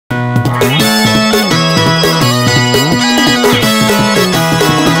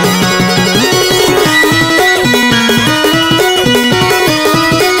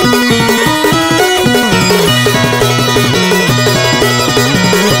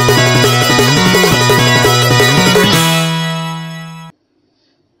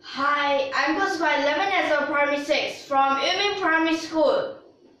From YUMIN Primary School.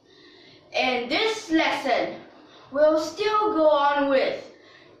 In this lesson, we'll still go on with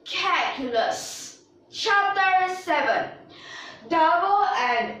Calculus, Chapter 7, Double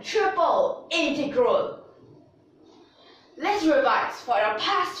and Triple Integral. Let's revise for the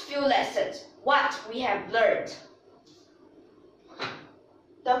past few lessons what we have learned.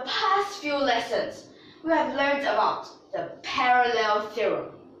 The past few lessons, we have learned about the parallel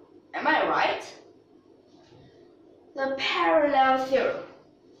theorem. Am I right? The parallel theorem.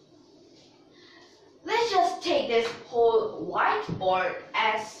 Let's just take this whole whiteboard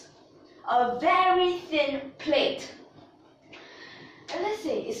as a very thin plate. And let's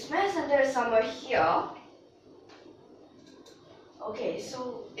say its mass center is somewhere here. Okay,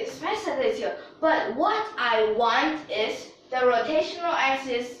 so its mass center is here. But what I want is the rotational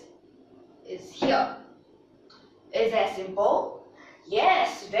axis is here. Is that simple?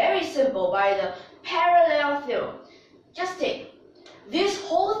 Yes, very simple by the parallel theorem. Just take this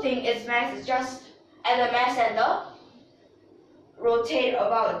whole thing, its mass is just at the mass center. Rotate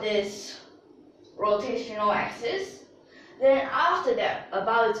about this rotational axis. Then after that,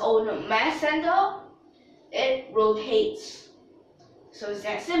 about its own mass center, it rotates. So it's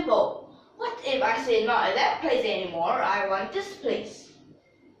that simple. What if I say not at that place anymore, I want this place?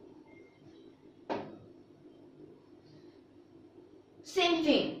 Same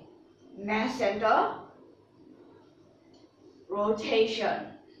thing. Mass center, rotation.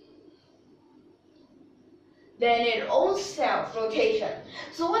 Then its own self, rotation.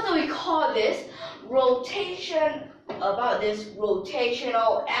 So what do we call this? Rotation about this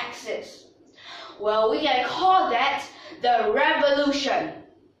rotational axis. Well, we can call that the revolution.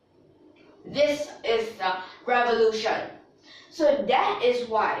 This is the revolution. So that is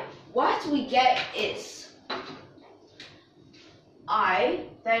why what we get is I,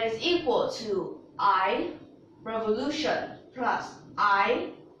 that is equal to I revolution plus I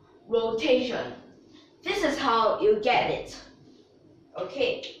rotation. This is how you get it.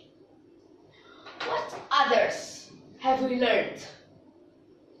 Okay. What others have we learned?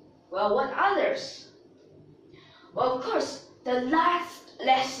 Well, what others? Well, of course, the last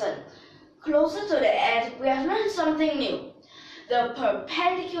lesson, closer to the end, we have learned something new. The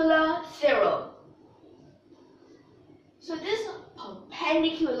perpendicular theorem. So this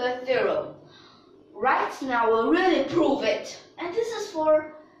perpendicular theorem, right now we'll really prove it. And this is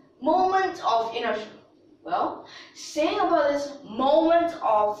for moment of inertia. Well, saying about this moment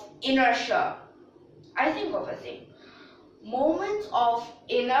of inertia, I think of a thing. Moment of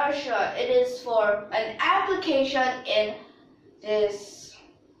inertia, it is for an application in this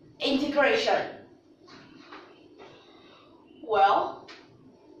integration. Well,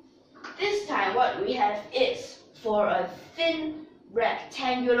 this time what we have is for a thin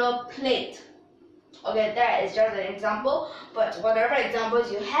rectangular plate. Okay, that is just an example, but whatever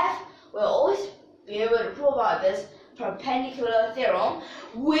examples you have, we'll always be able to prove out this perpendicular theorem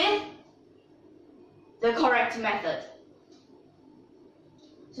with the correct method.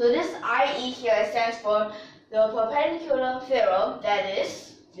 So this IE here stands for the perpendicular theorem, that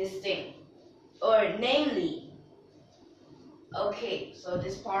is this thing, or namely. Okay, so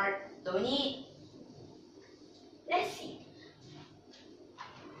this part don't need. Let's see.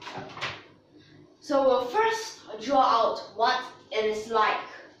 So we'll first draw out what it is like.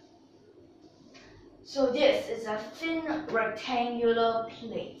 So this is a thin rectangular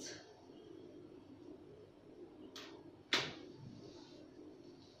plate.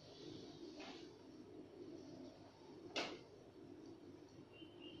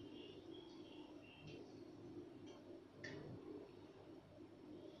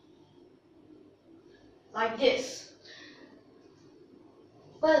 Like this.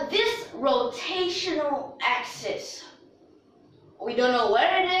 But this rotational axis, we don't know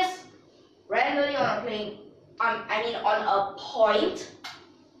where it is. Randomly on a plane, on a point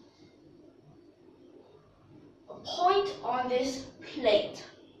on this plate.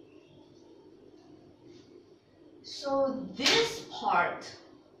 So this part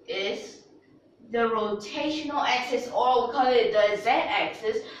is the rotational axis, or we call it the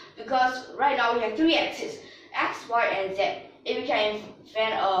z-axis, because right now we have three axes, x, y, and z. If we can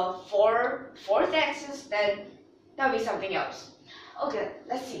invent a fourth axis, then that'll be something else. Okay,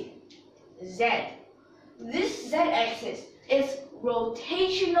 let's see. Z. This z-axis its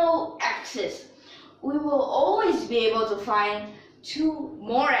rotational axis, we will always be able to find two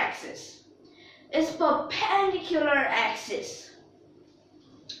more axes. Its perpendicular axis,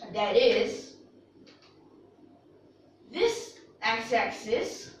 that is this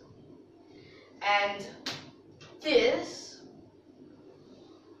x-axis and this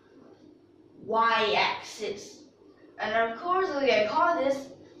y-axis. And of course we can call this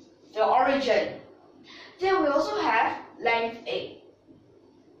the origin. Then we also have length A,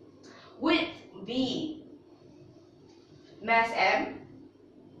 width B, mass M.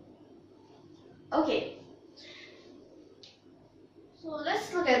 Okay, so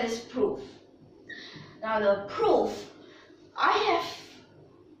let's look at this proof. Now the proof, I have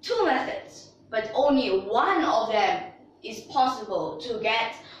two methods, but only one of them is possible to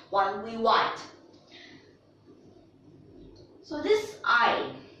get what we want. So this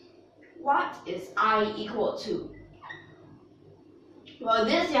I, what is I equal to? Well,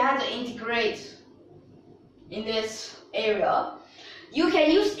 this you have to integrate in this area. You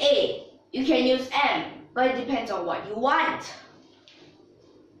can use A, you can use M, but it depends on what you want.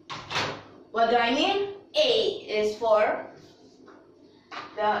 What do I mean? A is for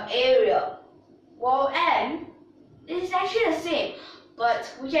the area, while M is actually the same,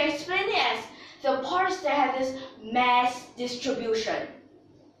 but we can explain it as the parts that have this mass distribution.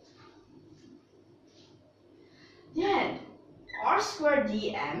 Then R squared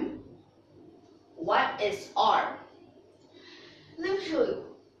dm, what is R? Let me show you.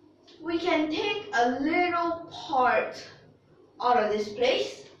 We can take a little part out of this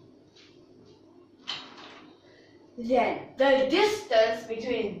place. Then the distance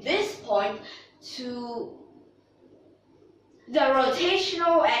between this point to the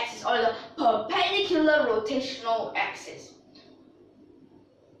rotational axis or the perpendicular rotational axis.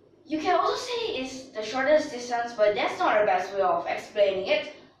 You can also say it's the shortest distance, but that's not the best way of explaining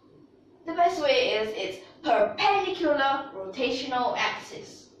it. The best way is its perpendicular rotational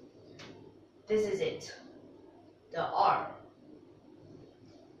axis. This is it, the R.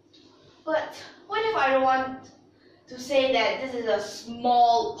 But what if I don't want to say that this is a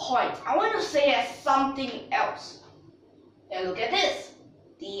small point? I want to say as something else. Now look at this,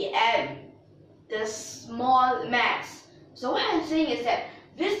 the M, the small mass. So what I'm saying is that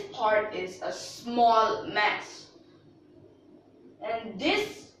this part is a small mass. And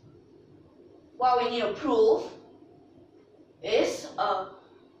this, what we need to prove, is a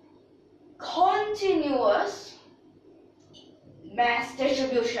continuous mass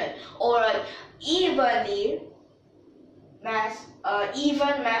distribution, or an even mass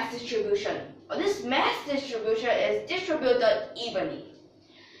distribution. This mass distribution is distributed evenly.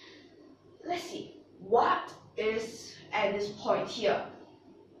 Let's see, what is at this point here?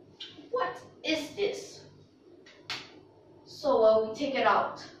 What is this? So when we take it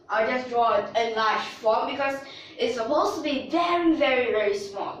out, I'll just draw it in large form because it's supposed to be very, very, very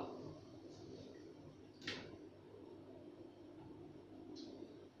small.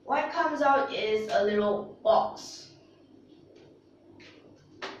 What comes out is a little box.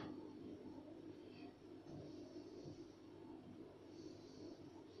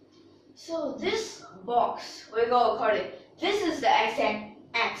 So this box will go according. This is the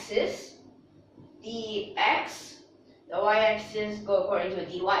x-axis, the x, the y-axis go according to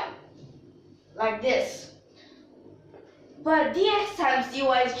dy, like this. But dx times dy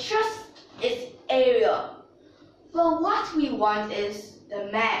is just its area. But what we want is the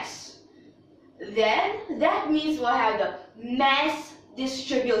mass. Then that means we'll have the mass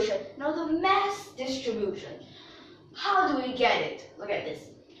distribution. Now the mass distribution, how do we get it? Look at this.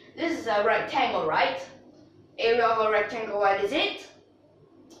 This is a rectangle, right? Area of a rectangle, what is it?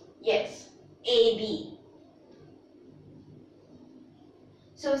 Yes, AB.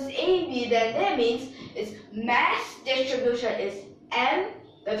 So it's AB, then that means its mass distribution is M,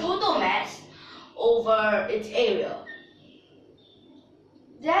 the total mass, over its area.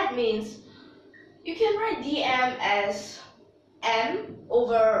 That means you can write dm as M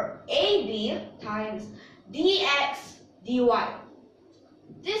over AB times dx dy.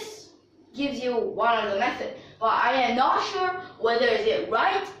 This gives you one of the methods, but I am not sure whether is it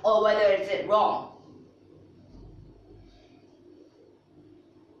right or whether is it wrong.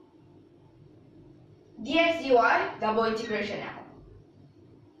 Dx dy, double integration now.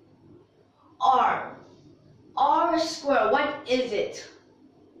 R squared, what is it?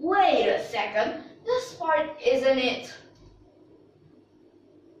 Wait a second, this part isn't it.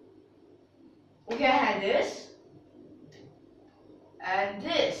 We can have this and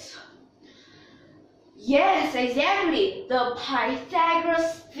this. Yes, exactly, the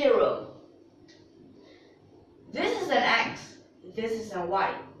Pythagoras theorem. This is an x, this is a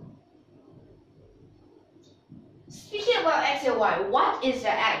y. Speaking about x and y, what is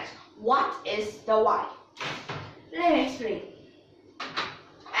the x? What is the y? Let me explain.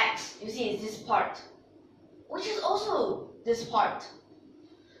 X, you see, is this part, which is also this part.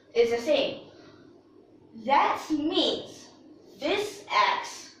 It's the same. That means this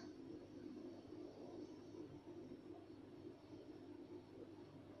x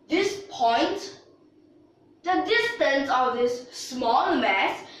this point, the distance of this small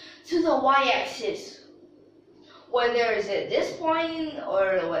mass to the y-axis, whether it's at this point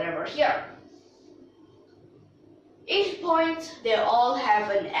or whatever here. Each point, they all have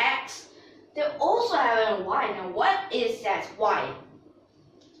an x, they also have a y. Now what is that y?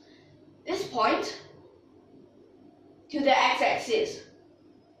 This point to the x-axis.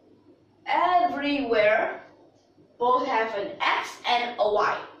 Everywhere, both have an x and a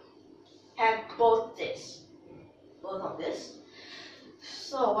y. Have both of this.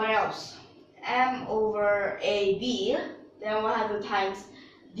 So what else? M over AB, then we'll have to times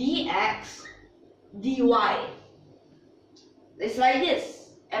dx dy. It's like this.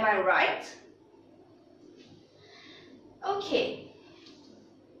 Am I right? Okay.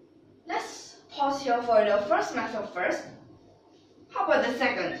 Let's pause here for the first method first. How about the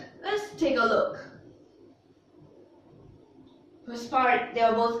second? Let's take a look. First part, they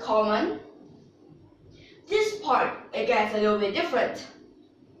are both common. This part, it gets a little bit different.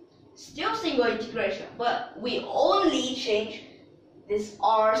 Still single integration, but we only change this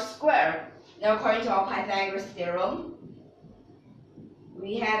r squared. Now according to our Pythagoras theorem,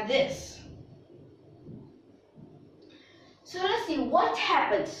 we have this. So let's see what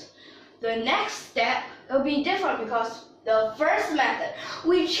happens. The next step will be different because the first method,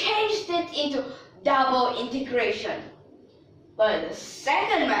 we changed it into double integration. But the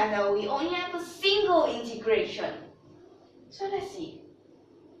second method, we only have a single integration. So let's see.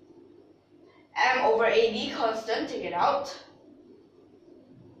 M over AB constant, take it out.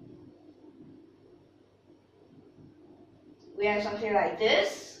 We have something like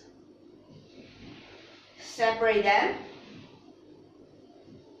this. Separate them.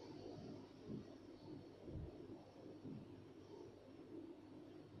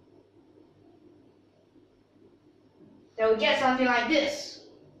 Then we get something like this.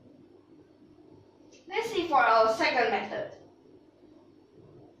 Let's see for our second method.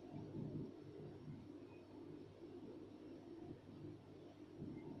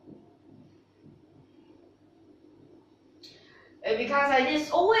 It becomes like this.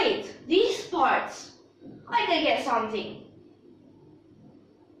 Oh wait, these parts, I can get something.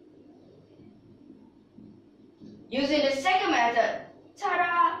 Using the second method,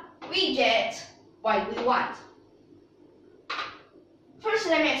 ta-da, we get what we want. First,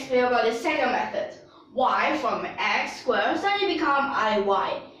 let me explain about the second method. Y from x squared suddenly become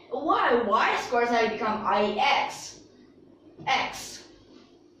iy. Y squared suddenly become ix. X.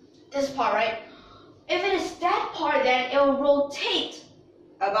 This part, right? If it is that part, then it will rotate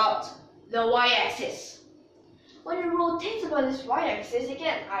about the y-axis. When it rotates about this y-axis, it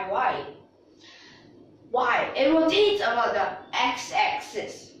gets iy. Y, it rotates about the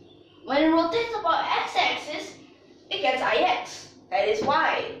x-axis. When it rotates about x-axis, it gets ix. That is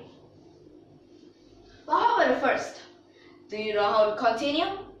y. But how about the first? Do you know how to continue?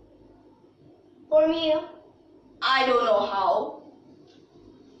 For me, I don't know how.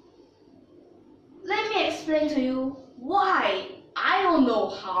 Let me explain to you why I don't know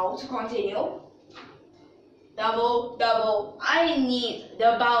how to continue. Double, I need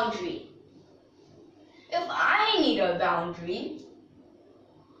the boundary. If I need a boundary,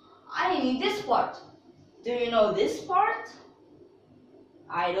 I need this part. Do you know this part?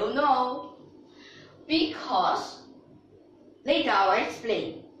 I don't know. Because later I'll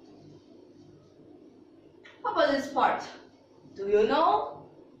explain. How about this part? Do you know?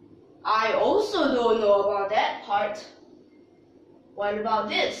 I also don't know about that part. What about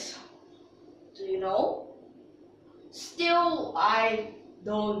this? Do you know? Still, I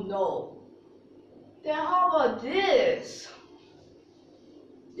don't know. Then how about this?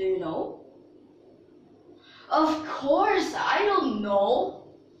 Do you know? Of course, I don't know.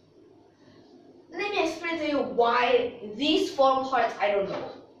 Let me explain to you why these four parts I don't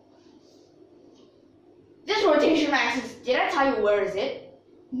know. This rotation axis, did I tell you where is it?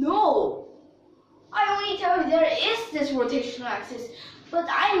 No. I only tell you there is this rotational axis, but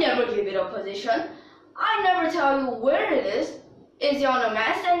I never give it a position. I never tell you where it is. Is it on the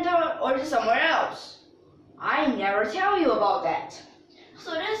mass center or just somewhere else? I never tell you about that.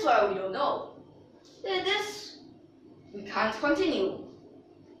 So that's why we don't know. This, we can't continue.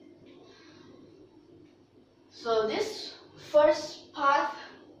 So this first path,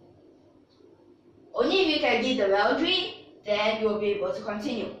 only if you can get the boundary, then you'll be able to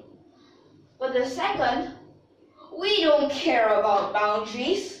continue. But the second, we don't care about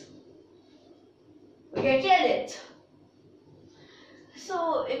boundaries. We can get it.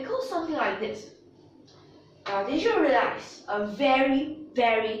 So it goes something like this. Now did you realize a very,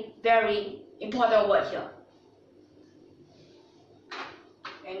 very, very important word here?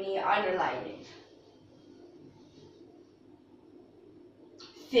 Let me underline it.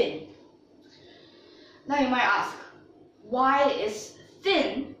 Thin. Now you might ask, why is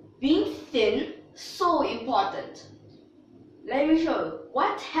being thin so important? Let me show you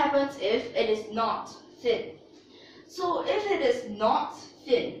what happens if it is not thin. So if it is not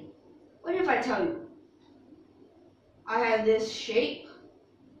thin, what if I tell you, I have this shape,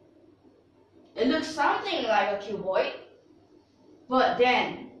 it looks something like a cuboid, but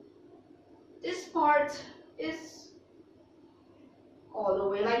then this part is all the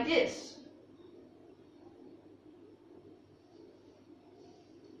way like this.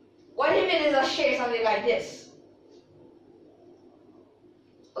 What if it is a shape something like this?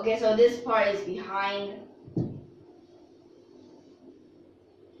 Okay, so this part is behind,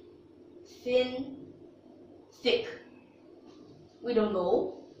 thin, thick. We don't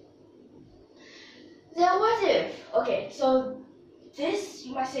know. Then what if? Okay, so this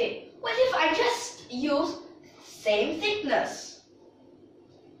you might say, what if I just use same thickness?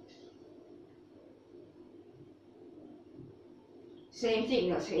 Same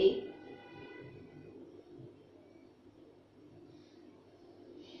thickness, hey?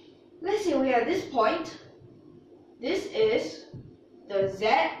 Let's say we have this point. This is the Z.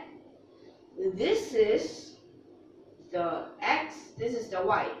 This is the X. This is the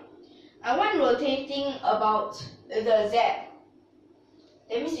Y. And when rotating about the Z,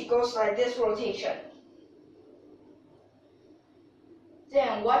 that means it goes like this rotation.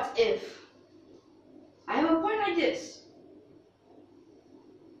 Then what if I have a point like this?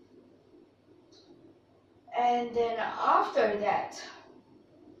 And then after that,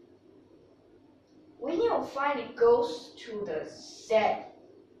 when you find it goes to the Z,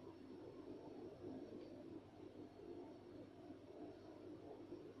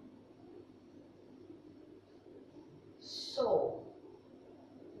 so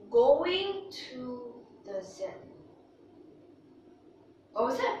going to the Z. Oh,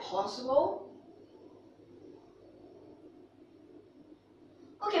 is that possible?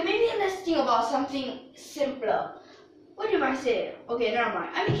 Okay, maybe let's think about something simpler. What if I say, okay, never mind,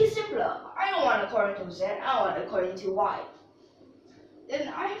 I make it simpler. I don't want according to Z, I want according to Y. Then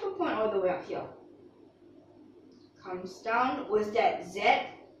I have a point all the way up here. Comes down with that Z,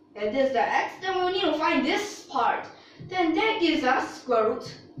 and this is the X, then we need to find this part. Then that gives us square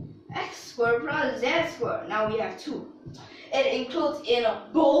root X squared plus Z squared. Now we have 2. It includes in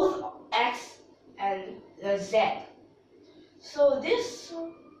both X and the Z. So this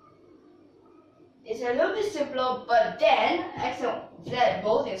is a little bit simpler, but then X and Z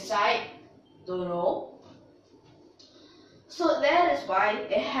both inside, don't know. So that is why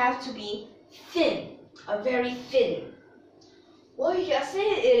it has to be thin, a very thin. Well, you can say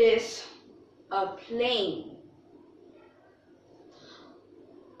it is a plane.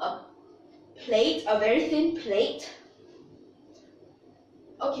 A plate, a very thin plate.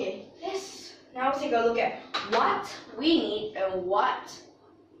 Okay, let's now take a look at what we need and what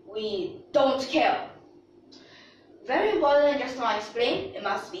we don't care. Very important, just to explain, it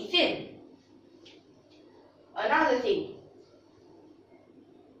must be thin. Another thing,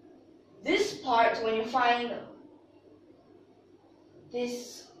 this part, when you find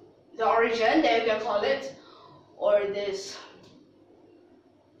this, the origin, that you can call it, or this.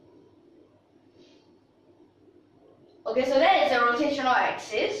 Okay, so that is a rotational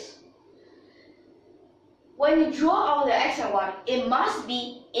axis. When you draw out the X and Y, it must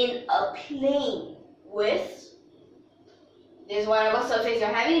be in a plane with this whatever surface you're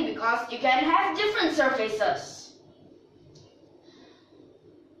having, because you can have different surfaces.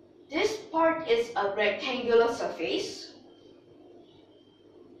 This part is a rectangular surface.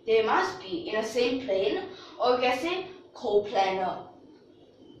 They must be in the same plane, or you can say coplanar.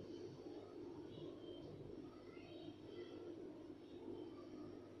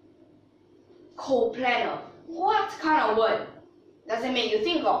 Coplanar. What kind of word does it make you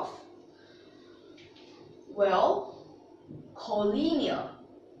think of? Well, collinear.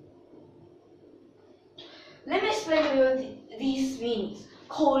 Let me explain to you these meanings.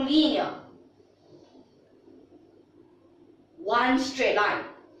 Collinear. One straight line.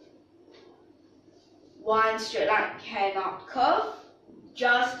 One straight line cannot curve,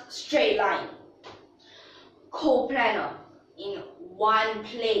 just straight line. coplanar in one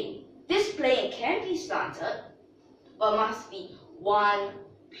plane. This plane can be slanted, but must be one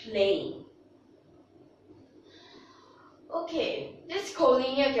plane. Okay, this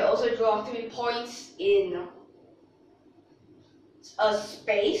collinear can also draw 3 points in a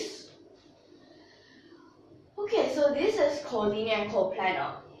space. Okay, so this is collinear and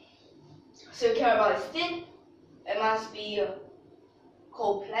coplanar. So you care about its thin, it must be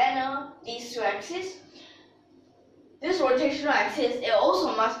coplanar, these 2 axes. This rotational axis, it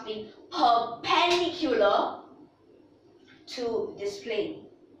also must be perpendicular to this plane.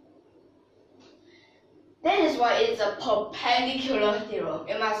 That is why it's a perpendicular theorem.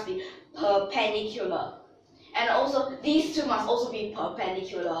 It must be perpendicular. And also, these 2 must also be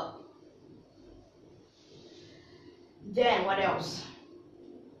perpendicular. Then, what else?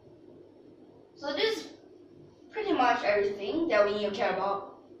 So this is pretty much everything that we need to care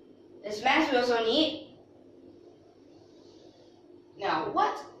about. This math we also need. Now,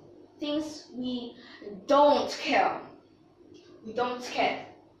 what things we don't care? We don't care.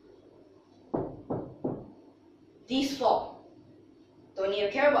 These 4. Don't need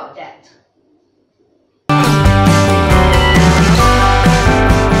to care about that.